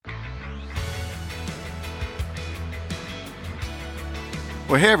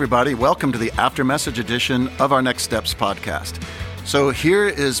Well, hey, everybody. Welcome to the After Message edition of our Next Steps podcast. So here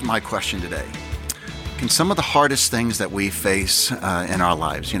is my question today. Can some of the hardest things that we face in our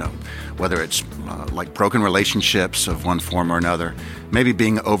lives, whether it's like broken relationships of one form or another, maybe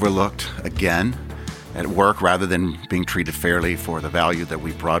being overlooked again at work rather than being treated fairly for the value that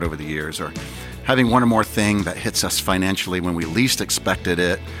we brought over the years, or having one or more thing that hits us financially when we least expected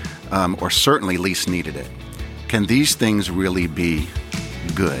it, or certainly least needed it. Can these things really be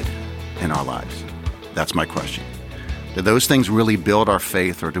good in our lives? That's my question. Do those things really build our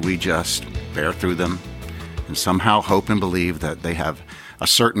faith, or do we just bear through them and somehow hope and believe that they have a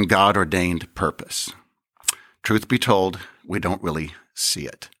certain God-ordained purpose? Truth be told, we don't really see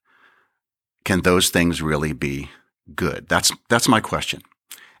it. Can those things really be good? That's my question.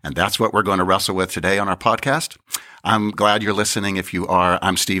 And that's what we're going to wrestle with today on our podcast. I'm glad you're listening. If you are,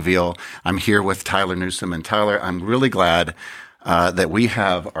 I'm Steve Veal. I'm here with Tyler Newsom. And Tyler, I'm really glad that we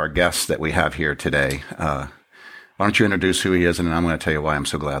have our guest that we have here today. Why don't you introduce who he is, and then I'm going to tell you why I'm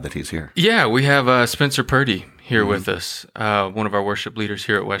so glad that he's here. Yeah, we have Spencer Purdy here with us, one of our worship leaders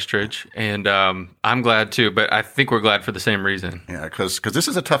here at Westridge, and I'm glad too, but I think we're glad for the same reason. Yeah, because this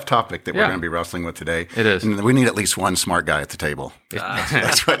is a tough topic that we're going to be wrestling with today. It is. And we need at least one smart guy at the table.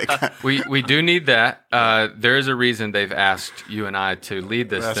 That's what we do need that. There is a reason they've asked you and I to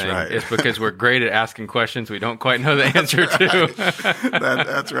lead this thing. Right. It's because we're great at asking questions we don't quite know the answer to.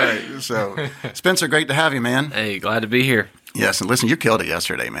 That's right. So, Spencer, great to have you, man. Hey, glad to be here. Yes, and listen, you killed it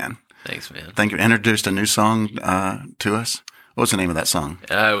yesterday, man. Thanks, man. Thank you. Introduced a new song to us. What's the name of that song?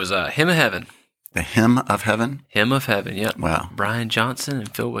 It was Hymn of Heaven. The Hymn of Heaven? Hymn of Heaven, yep. Wow. Brian Johnson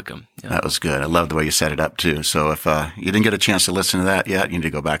and Phil Wickham. Yep. That was good. I love the way you set it up, too. So if you didn't get a chance to listen to that yet, you need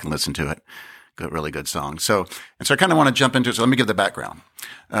to go back and listen to it. Good, really good song. So I kind of want to jump into it. So let me give the background.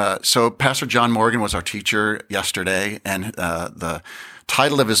 So Pastor John Morgan was our teacher yesterday, and the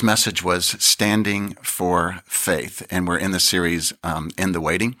title of his message was Standing for Faith. And we're in the series, In the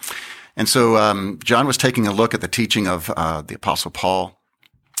Waiting. And so John was taking a look at the teaching of the Apostle Paul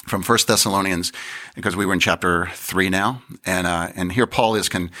from 1 Thessalonians, because we were in chapter 3 now. And here Paul is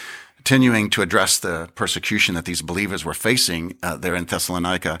continuing to address the persecution that these believers were facing there in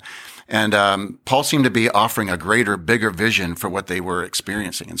Thessalonica. And Paul seemed to be offering a greater, bigger vision for what they were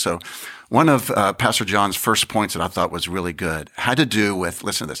experiencing. And so one of Pastor John's first points that I thought was really good had to do with,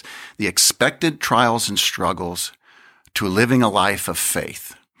 listen to this, the expected trials and struggles to living a life of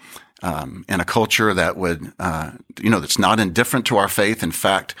faith. In a culture that would, that's not indifferent to our faith. In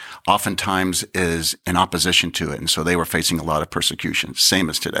fact, oftentimes is in opposition to it. And so they were facing a lot of persecution, same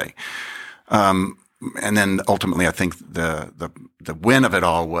as today. And then ultimately, I think the win of it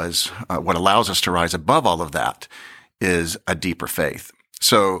all was what allows us to rise above all of that is a deeper faith.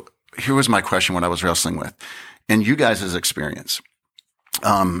 So here was my question, what I was wrestling with. In you guys' experience,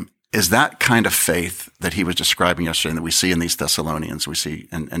 is that kind of faith that he was describing yesterday and that we see in these Thessalonians, we see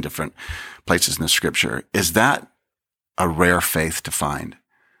in different places in the scripture, is that a rare faith to find?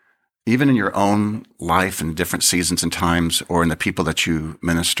 Even in your own life in different seasons and times, or in the people that you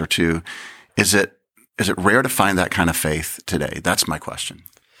minister to, is it rare to find that kind of faith today? That's my question.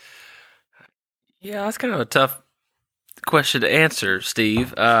 Yeah, that's kind of a tough question to answer,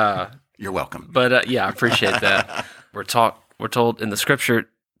 Steve. You're welcome. But I appreciate that. We're told in the scripture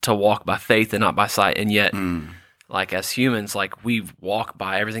to walk by faith and not by sight, and yet, like as humans, like we walk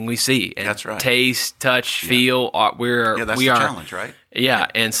by everything we see. And that's right. Taste, touch, feel. That's the challenge, right? Yeah,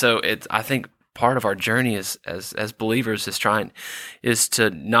 and so I think part of our journey as believers is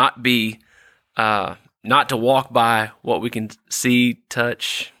to not be not to walk by what we can see,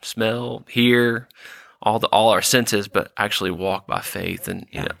 touch, smell, hear, all our senses, but actually walk by faith. And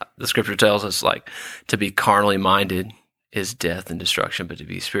you know, the scripture tells us like to be carnally minded is death and destruction, but to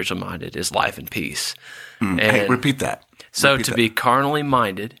be spiritually minded is life and peace. Hey, repeat that. So to be carnally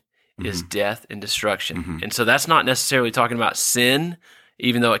minded is death and destruction. And so that's not necessarily talking about sin,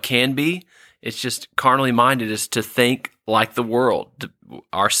 even though it can be. It's just carnally minded is to think like the world,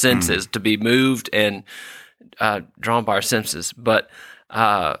 our senses, to be moved and drawn by our senses. But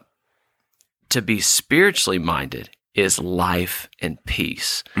to be spiritually minded is life and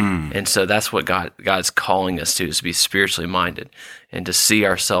peace. And so that's what God's calling us to, is to be spiritually minded and to see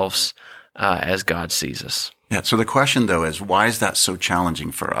ourselves as God sees us. Yeah. So the question though is, why is that so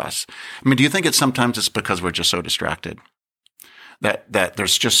challenging for us? I mean, do you think sometimes it's because we're just so distracted that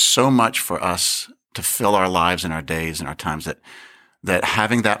there's just so much for us to fill our lives and our days and our times that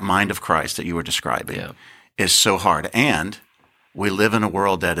having that mind of Christ that you were describing is so hard. And we live in a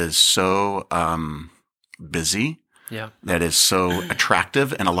world that is so busy. that is so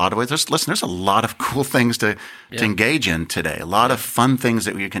attractive in a lot of ways. There's a lot of cool things to engage in today, a lot of fun things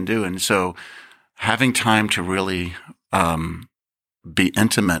that you can do. And so having time to really be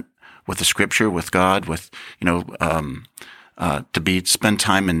intimate with the Scripture, with God, with, spend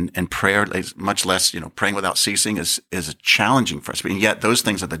time in prayer, much less, praying without ceasing is challenging for us. And yet those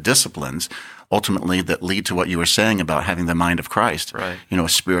things are the disciplines ultimately that lead to what you were saying about having the mind of Christ, right. A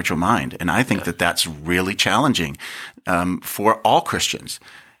spiritual mind. And I think that that's really challenging for all Christians.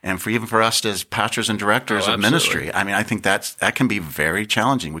 And even for us as pastors and directors of ministry. I mean, I think that can be very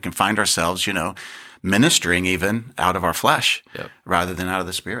challenging. We can find ourselves, ministering even out of our flesh rather than out of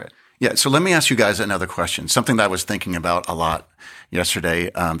the Spirit. Yeah. So let me ask you guys another question, something that I was thinking about a lot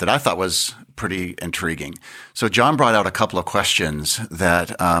yesterday that I thought was pretty intriguing. So John brought out a couple of questions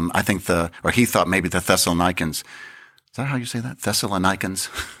that I think he thought maybe the Thessalonians, is that how you say that? Thessalonians?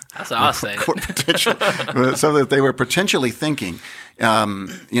 That's how I say it. So that they were potentially thinking,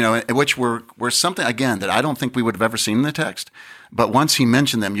 which were something, again, that I don't think we would have ever seen in the text. But once he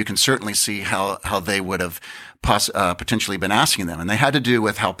mentioned them, you can certainly see how they would have potentially been asking them. And they had to do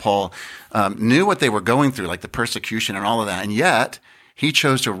with how Paul knew what they were going through, like the persecution and all of that. And yet he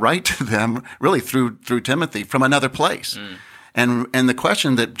chose to write to them really through Timothy from another place. And the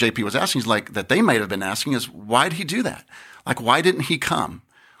question that JP was asking is that they might have been asking is, why did he do that? Like, why didn't he come?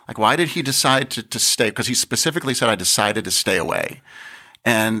 Like, why did he decide to stay? Because he specifically said, I decided to stay away.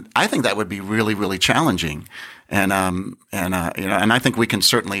 And I think that would be really, really challenging. And I think we can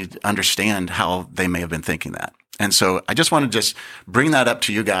certainly understand how they may have been thinking that. And so I just want to bring that up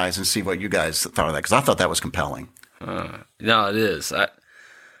to you guys and see what you guys thought of that, because I thought that was compelling. No, it is. I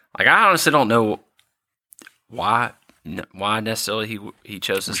honestly don't know why necessarily he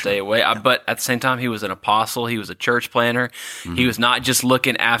chose to stay away. But at the same time, he was an apostle. He was a church planner. Mm-hmm. He was not just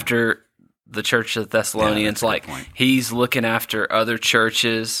looking after the church of Thessalonians. He's looking after other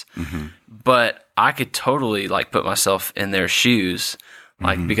churches. Mm-hmm. But I could totally put myself in their shoes,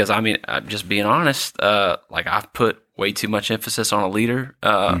 because I'm just being honest. I've put way too much emphasis on a leader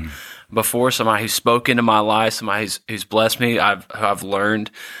before, somebody who's spoken into my life, somebody who's blessed me. I've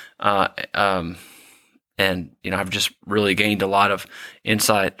learned, and I've just really gained a lot of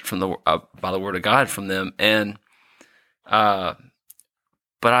insight from by the Word of God from them. And but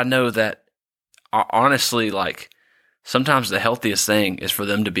I know that honestly, sometimes the healthiest thing is for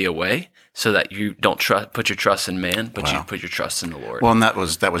them to be away, so that you don't put your trust in man, but you put your trust in the Lord. Well, and that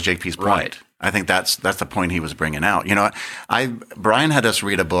was JP's point. Right. I think that's the point he was bringing out. Brian had us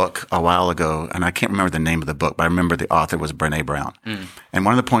read a book a while ago, and I can't remember the name of the book, but I remember the author was Brené Brown. And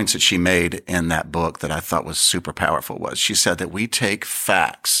one of the points that she made in that book that I thought was super powerful was she said that we take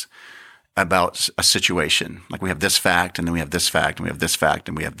facts about a situation, like we have this fact, and then we have this fact, and we have this fact,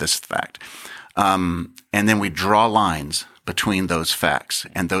 and we have this fact. And then we draw lines between those facts,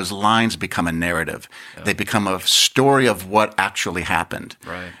 and those lines become a narrative. Yeah. They become a story of what actually happened,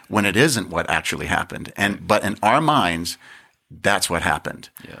 when it isn't what actually happened. But in our minds, that's what happened.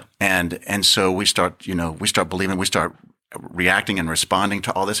 Yeah. And so we start believing, we start reacting and responding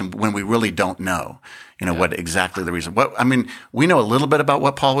to all this, and when we really don't know, what exactly the reason. We know a little bit about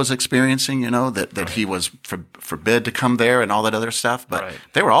what Paul was experiencing, that he was forbid to come there and all that other stuff, but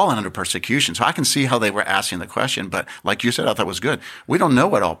they were all under persecution. So I can see how they were asking the question, but like you said, I thought was good. We don't know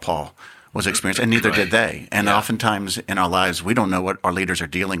what all Paul was experiencing, and neither did they. And oftentimes in our lives, we don't know what our leaders are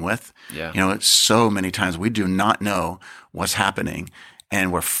dealing with. Yeah. So many times we do not know what's happening.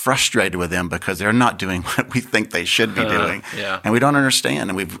 And we're frustrated with them because they're not doing what we think they should be doing. And we don't understand.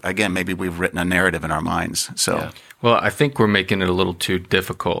 And maybe we've written a narrative in our minds. So, Well, I think we're making it a little too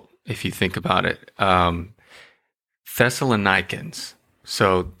difficult if you think about it. Thessalonians.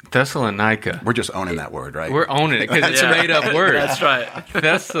 So Thessalonica. We're just owning that word, right? We're owning it because it's a made-up word. That's right.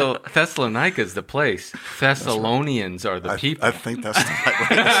 Thessalonica is the place. Thessalonians are the people. I think that's the right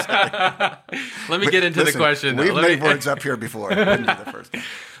way to say it. Let me get into the question. We've made words up here before. Wouldn't be the first.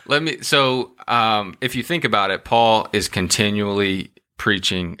 If you think about it, Paul is continually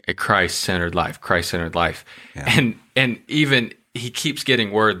preaching a Christ-centered life. Yeah. And even he keeps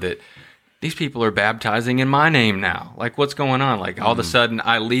getting word that these people are baptizing in my name now. What's going on? All of a sudden,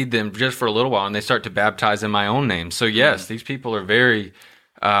 I lead them just for a little while, and they start to baptize in my own name. So yes, these people are very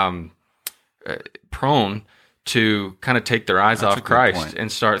prone to kind of take their eyes off Christ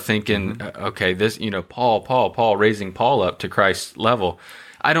and start thinking, okay, this, Paul raising Paul up to Christ's level.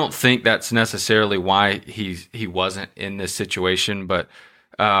 I don't think that's necessarily why he wasn't in this situation, but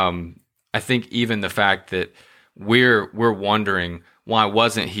I think even the fact that we're wondering, why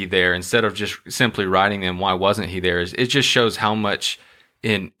wasn't he there? Instead of just simply writing them, why wasn't he there? It just shows how much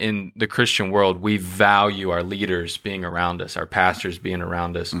in the Christian world, we value our leaders being around us, our pastors being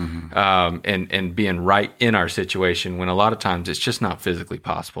around us, and being right in our situation, when a lot of times it's just not physically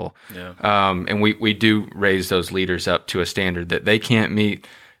possible. Yeah. And we do raise those leaders up to a standard that they can't meet.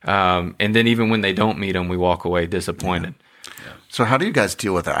 And then even when they don't meet them, we walk away disappointed. Yeah. So how do you guys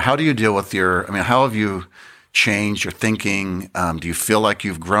deal with that? How do you deal with how have you changed your thinking? Do you feel like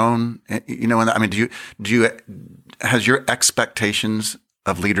you've grown? Has your expectations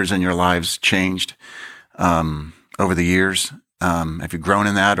of leaders in your lives changed over the years? Have you grown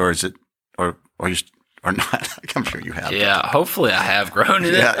in that, or is it, or not? I'm sure you have. Yeah, hopefully I have grown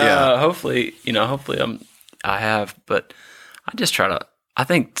in it. Yeah. Hopefully I have, but I just try to. I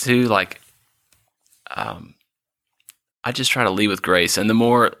think too, like, I just try to lead with grace, and the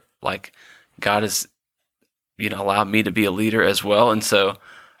more like God has, allowed me to be a leader as well, and so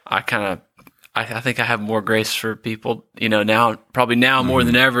I think I have more grace for people, now, probably now more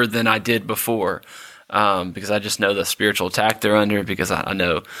than ever than I did before, because I just know the spiritual attack they're under, because I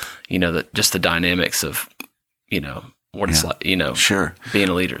know, just the dynamics of, what it's like, Sure. being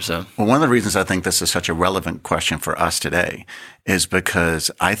a leader. So, well, one of the reasons I think this is such a relevant question for us today is because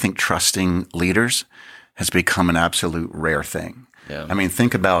I think trusting leaders has become an absolute rare thing. Yeah. I mean,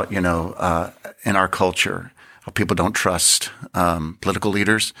 think about, in our culture, how people don't trust political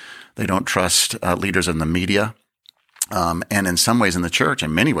leaders. They don't trust leaders in the media. And in some ways in the church,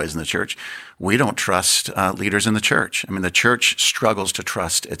 in many ways in the church, we don't trust leaders in the church. I mean, the church struggles to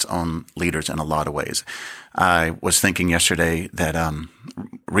trust its own leaders in a lot of ways. I was thinking yesterday that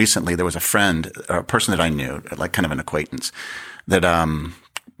recently there was a person that I knew, like kind of an acquaintance, that,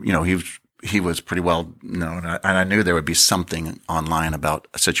 he was pretty well known. And I knew there would be something online about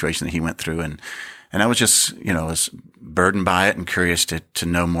a situation that he went through. And I was just, was burdened by it and curious to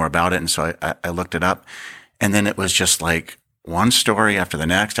know more about it. And so I looked it up. And then it was just like one story after the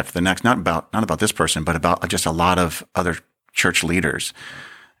next, not about this person, but about just a lot of other church leaders.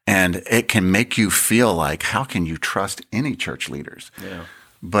 And it can make you feel like, how can you trust any church leaders? Yeah.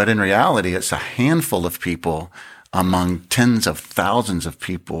 But in reality, it's a handful of people among tens of thousands of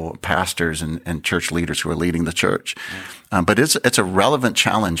people, pastors and church leaders who are leading the church. But it's a relevant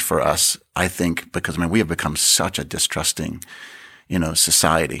challenge for us, I think, because we have become such a distrusting,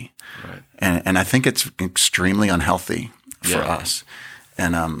 society. Right. And I think it's extremely unhealthy for us.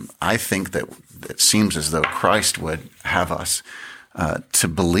 And I think that it seems as though Christ would have us to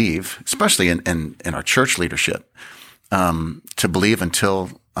believe, especially in our church leadership, to believe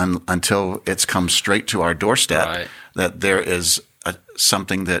until it's come straight to our doorstep, right, that there is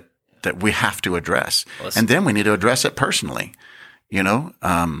something that we have to address. And then we need to address it personally,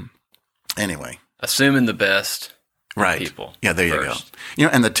 anyway. Assuming the best. Right. People. Yeah, there first. you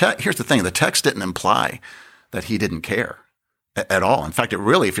go. And here's the thing: the text didn't imply that he didn't care at all. In fact, it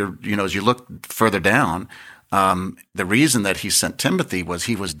really, if you're, as you look further down, the reason that he sent Timothy was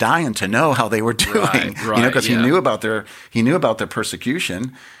he was dying to know how they were doing, right, because he knew about their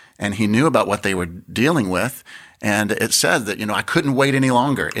persecution, and he knew about what they were dealing with. And it said that, I couldn't wait any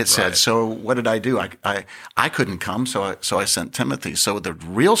longer. It said, so what did I do? I couldn't come, so I sent Timothy. So the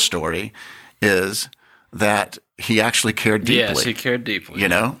real story is that he actually cared deeply. Yes, he cared deeply.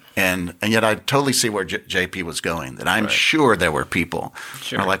 And yet I totally see where JP was going, that I'm sure there were people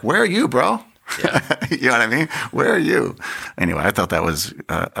who are like, where are you, bro? Yeah. You know what I mean? Where are you? Anyway, I thought that was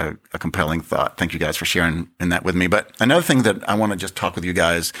a compelling thought. Thank you guys for sharing in that with me. But another thing that I want to just talk with you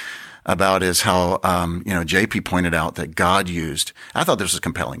guys about is how, JP pointed out that God used, I thought this was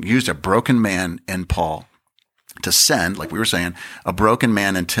compelling, used a broken man in Paul to send, like we were saying, a broken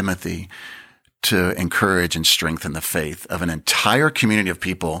man in Timothy to encourage and strengthen the faith of an entire community of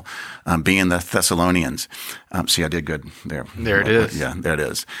people, being the Thessalonians. See, I did good there. There it is. Yeah, there it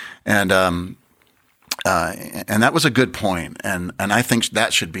is. And that was a good point. And I think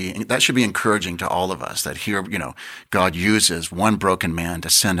that should be encouraging to all of us, that here, God uses one broken man to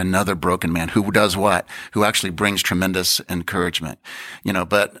send another broken man who does what? Who actually brings tremendous encouragement.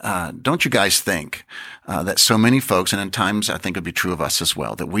 But don't you guys think that so many folks, and in times I think it'd be true of us as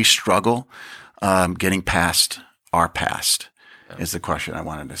well, that we struggle getting past our past, is the question I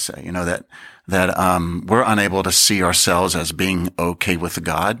wanted to say. That we're unable to see ourselves as being okay with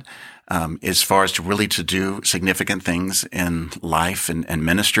God, as far as to do significant things in life and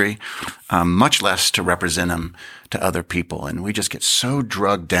ministry, much less to represent Him to other people. And we just get so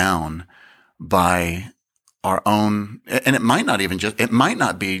drugged down by our own, and it might not be, it might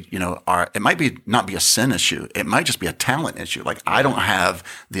not be a sin issue. It might just be a talent issue. Like, I don't have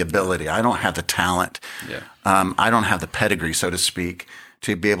the ability. I don't have the talent. Yeah. I don't have the pedigree, so to speak,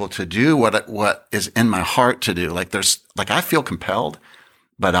 to be able to do what is in my heart to do. I feel compelled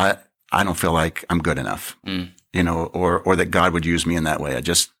but I don't feel like I'm good enough, or that God would use me in that way.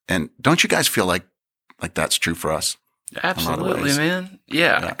 And don't you guys feel like that's true for us? Absolutely, man.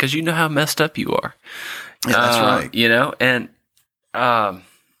 Yeah. Because you know how messed up you are. Yeah, that's right. And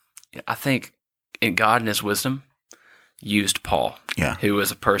I think in God in his wisdom used Paul, who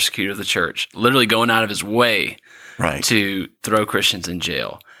was a persecutor of the church, literally going out of his way to throw Christians in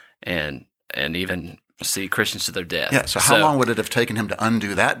jail and even see Christians to their death. Yeah. So how long would it have taken him to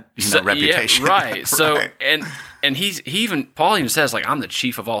undo that reputation? Yeah, right. So and Paul even says, like, I'm the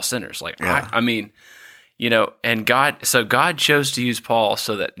chief of all sinners. Like, I mean, and God chose to use Paul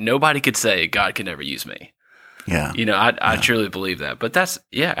so that nobody could say God can never use me. Yeah. I truly believe that. But that's,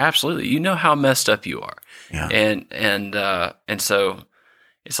 absolutely. You know how messed up you are. Yeah. And so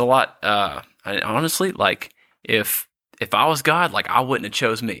it's a lot, honestly, like if I was God, like, I wouldn't have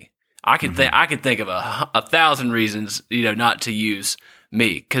chose me. I could think of 1,000 reasons, not to use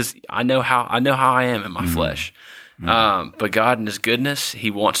me, because I know how I am in my flesh. But God in his goodness, he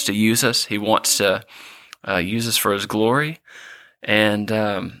wants to use us. He wants to use us for his glory.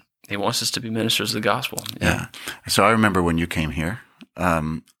 And, he wants us to be ministers of the gospel. Yeah. So I remember when you came here,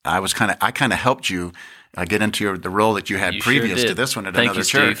 I kind of helped you get into the role that you had previous to this one at another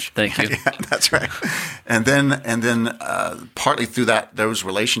church. Steve. Thank you. Yeah, that's right. And then partly through those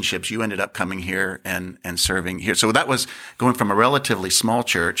relationships, you ended up coming here and serving here. So that was going from a relatively small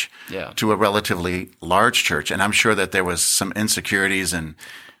church to a relatively large church. And I'm sure that there was some insecurities and,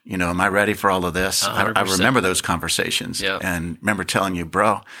 am I ready for all of this? I remember those conversations and remember telling you,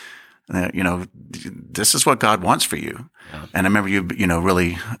 bro, this is what God wants for you. Yeah. And I remember you,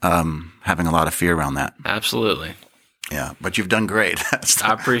 really having a lot of fear around that. Absolutely. Yeah, but you've done great.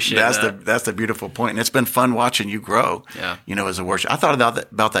 I appreciate that. That's the beautiful point. And it's been fun watching you grow, as a worship. I thought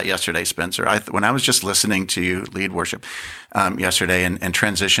about that yesterday, Spencer. When I was just listening to you lead worship yesterday and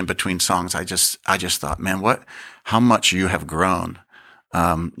transition between songs, I just thought, man, how much you have grown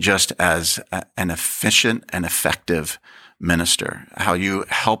just as an efficient and effective minister, how you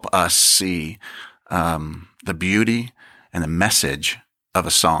help us see the beauty and the message of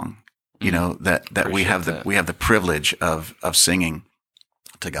a song, that we have the privilege of singing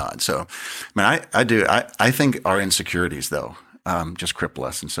to God. So, I think our insecurities though just cripple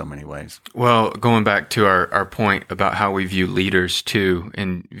us in so many ways. Well, going back to our point about how we view leaders too,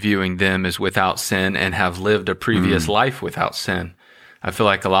 and viewing them as without sin and have lived a previous life without sin, I feel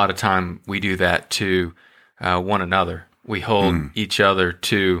like a lot of time we do that to one another. We hold each other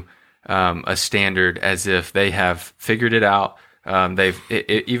to a standard as if they have figured it out.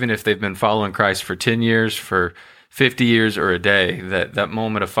 Even if they've been following Christ for 10 years, for 50 years, or a day, that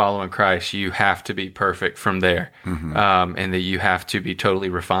moment of following Christ, you have to be perfect from there, and that you have to be totally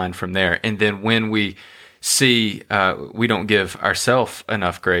refined from there. And then when we see, we don't give ourselves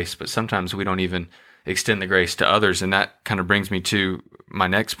enough grace, but sometimes we don't even extend the grace to others. And that kind of brings me to my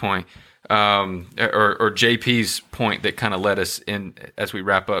next point. Or JP's point that kind of led us in as we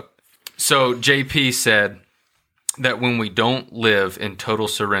wrap up. So JP said that when we don't live in total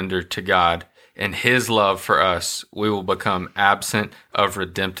surrender to God and his love for us, we will become absent of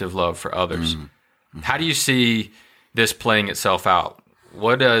redemptive love for others. Mm-hmm. How do you see this playing itself out?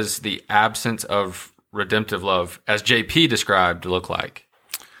 What does the absence of redemptive love, as JP described, look like?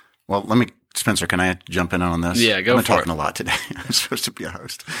 Well, Spencer, can I jump in on this? Yeah, go for it. I'm talking a lot today. I'm supposed to be a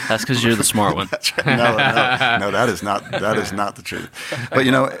host. That's because you're the smart one. That's right. No, that is not the truth.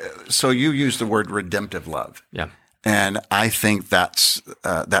 But so you use the word redemptive love. Yeah. And I think that's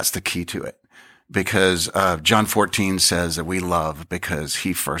the key to it, because John 14 says that we love because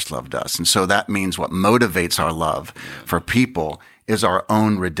he first loved us. And so that means what motivates our love for people is our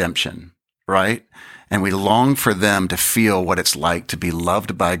own redemption, right? And we long for them to feel what it's like to be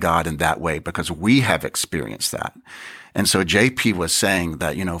loved by God in that way, because we have experienced that. And so JP was saying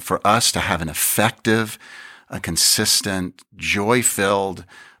that, for us to have an effective, a consistent, joy-filled,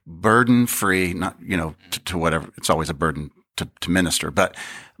 burden-free, not, to whatever, it's always a burden to minister, but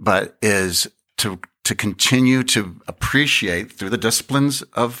is to continue to appreciate through the disciplines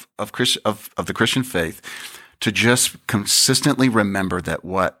of the Christian faith, to just consistently remember that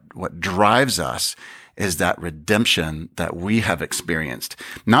what drives us is that redemption that we have experienced,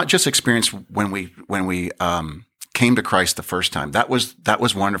 not just experienced when we came to Christ the first time. That was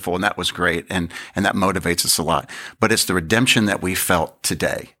wonderful and that was great, and that motivates us a lot. But it's the redemption that we felt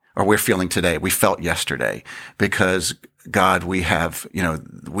today, or we're feeling today, we felt yesterday, because God, we have,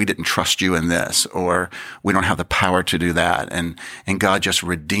 we didn't trust you in this, or we don't have the power to do that. And God just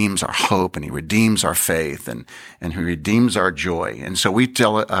redeems our hope, and he redeems our faith, and he redeems our joy. And so we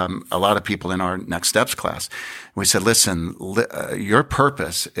tell a lot of people in our Next Steps class, we said, listen, your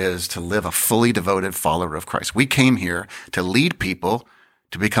purpose is to live a fully devoted follower of Christ. We came here to lead people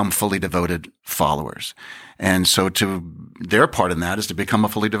to become fully devoted followers. And so their part in that is to become a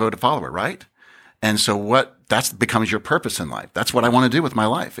fully devoted follower, right? And so that becomes your purpose in life. That's what I want to do with my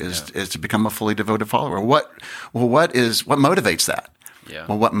life is to become a fully devoted follower. What motivates that? Yeah.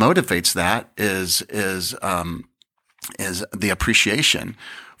 Well, what motivates that is the appreciation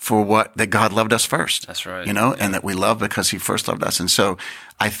for that God loved us first. That's right. And that we love because he first loved us. And so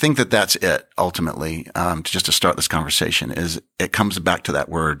I think that that's it ultimately, to start this conversation, is it comes back to that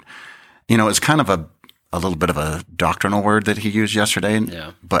word. It's kind of a little bit of a doctrinal word that he used yesterday,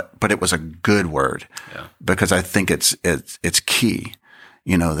 but it was a good word, because I think it's key,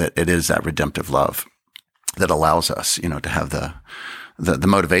 that it is that redemptive love that allows us, to have the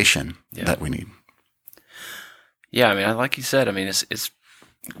motivation that we need. Yeah. I mean, like you said, I mean, it's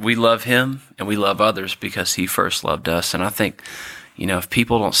we love him and we love others because he first loved us. And I think, if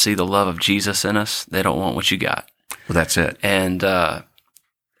people don't see the love of Jesus in us, they don't want what you got. Well, that's it. And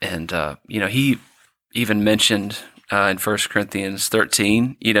he even mentioned in 1 Corinthians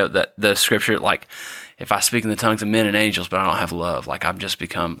 13, that the scripture, like, if I speak in the tongues of men and angels, but I don't have love, like I've just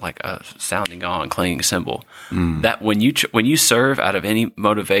become like a sounding gong, clanging cymbal. That when you serve out of any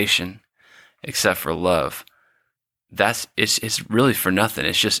motivation except for love, it's really for nothing.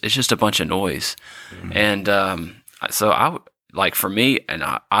 It's just a bunch of noise. And so for me, and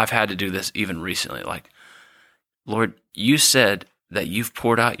I've had to do this even recently, like, Lord, you said that you've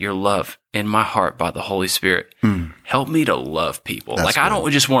poured out your love in my heart by the Holy Spirit. Help me to love people. That's I good.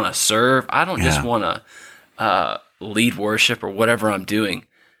 don't just want to serve. I don't just want to lead worship or whatever I'm doing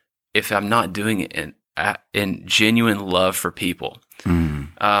if I'm not doing it in genuine love for people.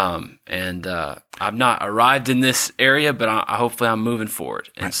 I've not arrived in this area, but hopefully I'm moving forward.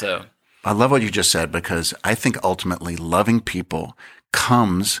 And so I love what you just said, because I think ultimately loving people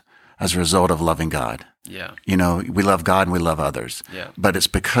comes as a result of loving God. Yeah. We love God and we love others. Yeah. But it's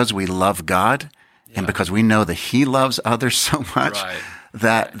because we love God and because we know that he loves others so much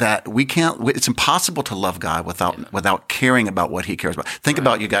that we can't, it's impossible to love God without caring about what he cares about. Think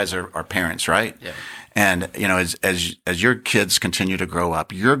about you guys are parents, right? Yeah. And, as your kids continue to grow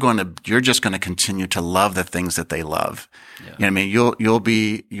up, you're just going to continue to love the things that they love. Yeah. You know what I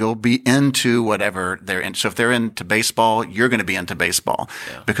mean? You'll be into whatever they're in. So if they're into baseball, you're going to be into baseball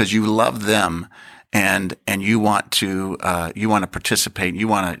because you love them. And you want to participate. You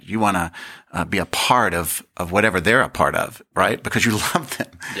want to be a part of whatever they're a part of, right? Because you love them,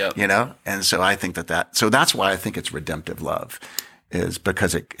 And so I think so that's why I think it's redemptive love, is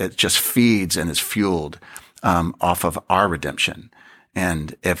because it just feeds and is fueled off of our redemption.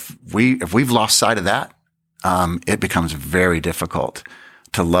 And if we've lost sight of that, it becomes very difficult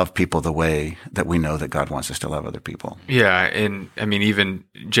to love people the way that we know that God wants us to love other people. Yeah, and I mean, even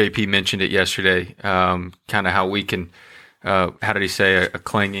JP mentioned it yesterday, kind of how we can, how did he say, a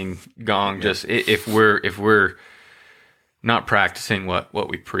clanging gong, just if we're not practicing what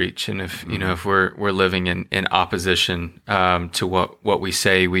we preach, and if, if we're living in opposition to what we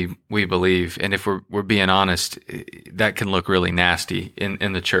say we believe, and if we're being honest, that can look really nasty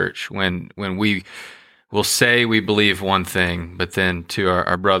in the church when we'll say we believe one thing, but then to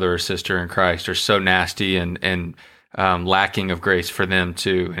our brother or sister in Christ are so nasty and lacking of grace for them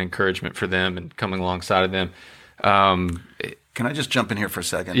too, and encouragement for them, and coming alongside of them. Can I just jump in here for a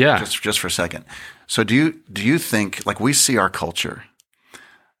second? Yeah. Just for a second. So do you think, like, we see our culture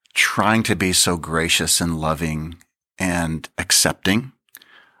trying to be so gracious and loving and accepting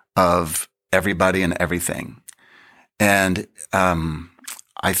of everybody and everything, and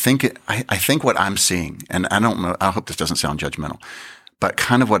I think what I'm seeing, and I don't know, I hope this doesn't sound judgmental, but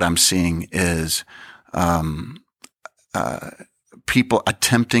kind of what I'm seeing is people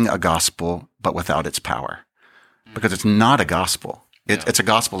attempting a gospel, but without its power, because it's not a gospel. It's a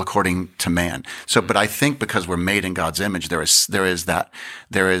gospel according to man. So, but I think because we're made in God's image, there is that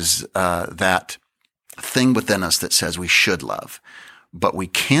thing within us that says we should love. But we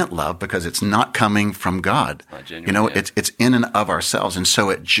can't love because it's not coming from God. It's in and of ourselves. And so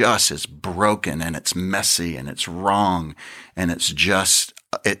it just is broken, and it's messy, and it's wrong. And it's just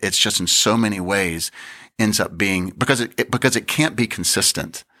in so many ways ends up being, because it can't be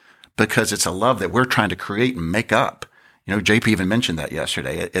consistent, because it's a love that we're trying to create and make up. JP even mentioned that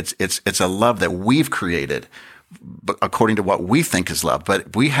yesterday. It's a love that we've created, according to what we think is love,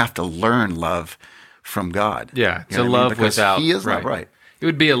 but we have to learn love from God. Yeah, it's a love without. He is love, right? It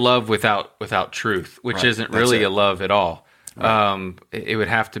would be a love without truth, which isn't really a love at all. Right. It would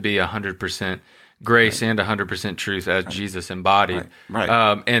have to be 100% grace and 100% truth as Jesus embodied.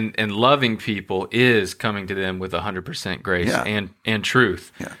 Right. And loving people is coming to them with 100% grace and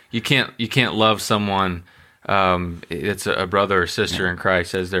truth. Yeah. You can't love someone. It's a brother or sister in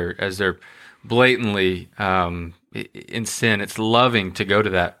Christ as they're blatantly in sin. It's loving to go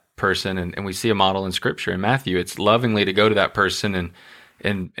to that person, and we see a model in Scripture in Matthew. It's lovingly to go to that person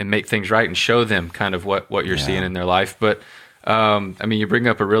and make things right and show them kind of what you're seeing in their life. But you bring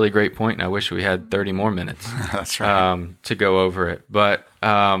up a really great point, and I wish we had 30 more minutes. That's right. To go over it. But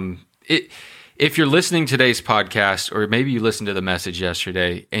if you're listening to today's podcast, or maybe you listened to the message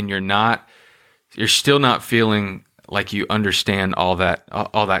yesterday, and you're still not feeling like you understand all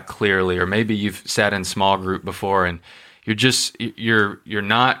that clearly, or maybe you've sat in small group before and you're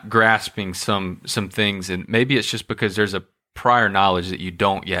not grasping some things, and maybe it's just because there's a prior knowledge that you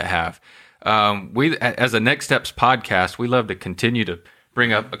don't yet have. We, as a Next Steps podcast, we love to continue to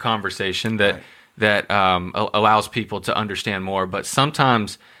bring up a conversation that allows people to understand more. But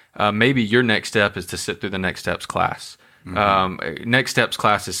sometimes maybe your next step is to sit through the Next Steps class. Mm-hmm. Next Steps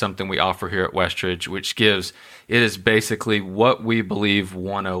class is something we offer here at Westridge, which it is basically what we believe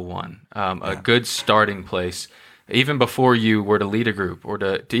 101, a good starting place, even before you were to lead a group or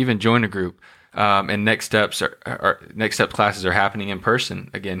to even join a group. And Next Steps Next Step classes are happening in person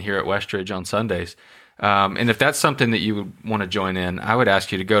again here at Westridge on Sundays. And if that's something that you would want to join in, I would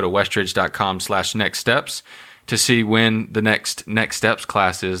ask you to go to westridge.com/nextsteps to see when the next Steps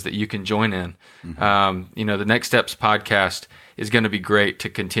class is that you can join in. Mm-hmm. The Next Steps podcast is going to be great to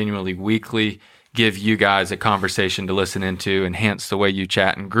continually, weekly give you guys a conversation to listen into, enhance the way you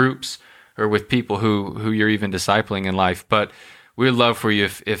chat in groups or with people who you're even discipling in life. But we would love for you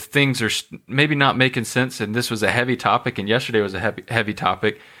if things are maybe not making sense, and this was a heavy topic, and yesterday was a heavy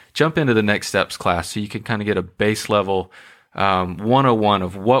topic, jump into the Next Steps class so you can kind of get a base level 101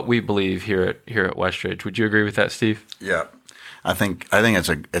 of what we believe here at Westridge. Would you agree with that, Steve? Yeah, I think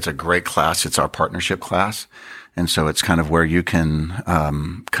it's a great class. It's our partnership class, and so it's kind of where you can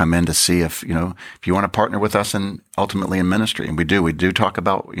come in to see if you want to partner with us and ultimately in ministry. And we do talk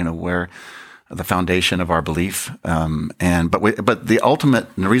about where the foundation of our belief, but the ultimate,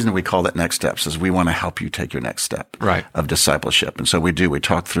 and the reason we call it Next Steps is we want to help you take your next step of discipleship. And so we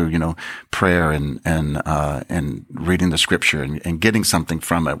talk through, prayer and reading the Scripture and getting something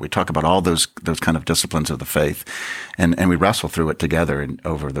from it. We talk about all those kind of disciplines of the faith, and we wrestle through it together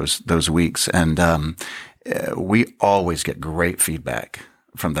over those weeks. And we always get great feedback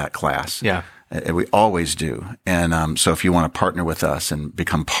from that class. Yeah. We always do. And so if you want to partner with us and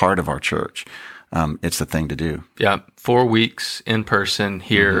become part of our church, it's the thing to do. Yeah. 4 weeks in person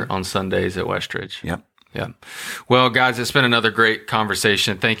here on Sundays at Westridge. Yep. Yeah. Well, guys, it's been another great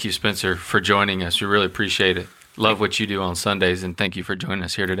conversation. Thank you, Spencer, for joining us. We really appreciate it. Love what you do on Sundays, and thank you for joining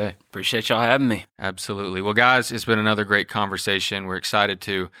us here today. Appreciate y'all having me. Absolutely. Well, guys, it's been another great conversation. We're excited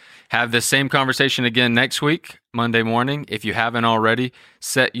to have this same conversation again next week, Monday morning. If you haven't already,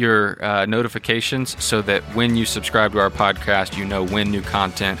 set your notifications so that when you subscribe to our podcast, you know when new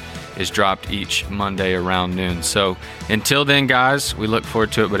content is dropped each Monday around noon. So until then, guys, we look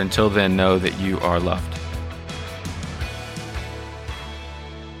forward to it. But until then, know that you are loved.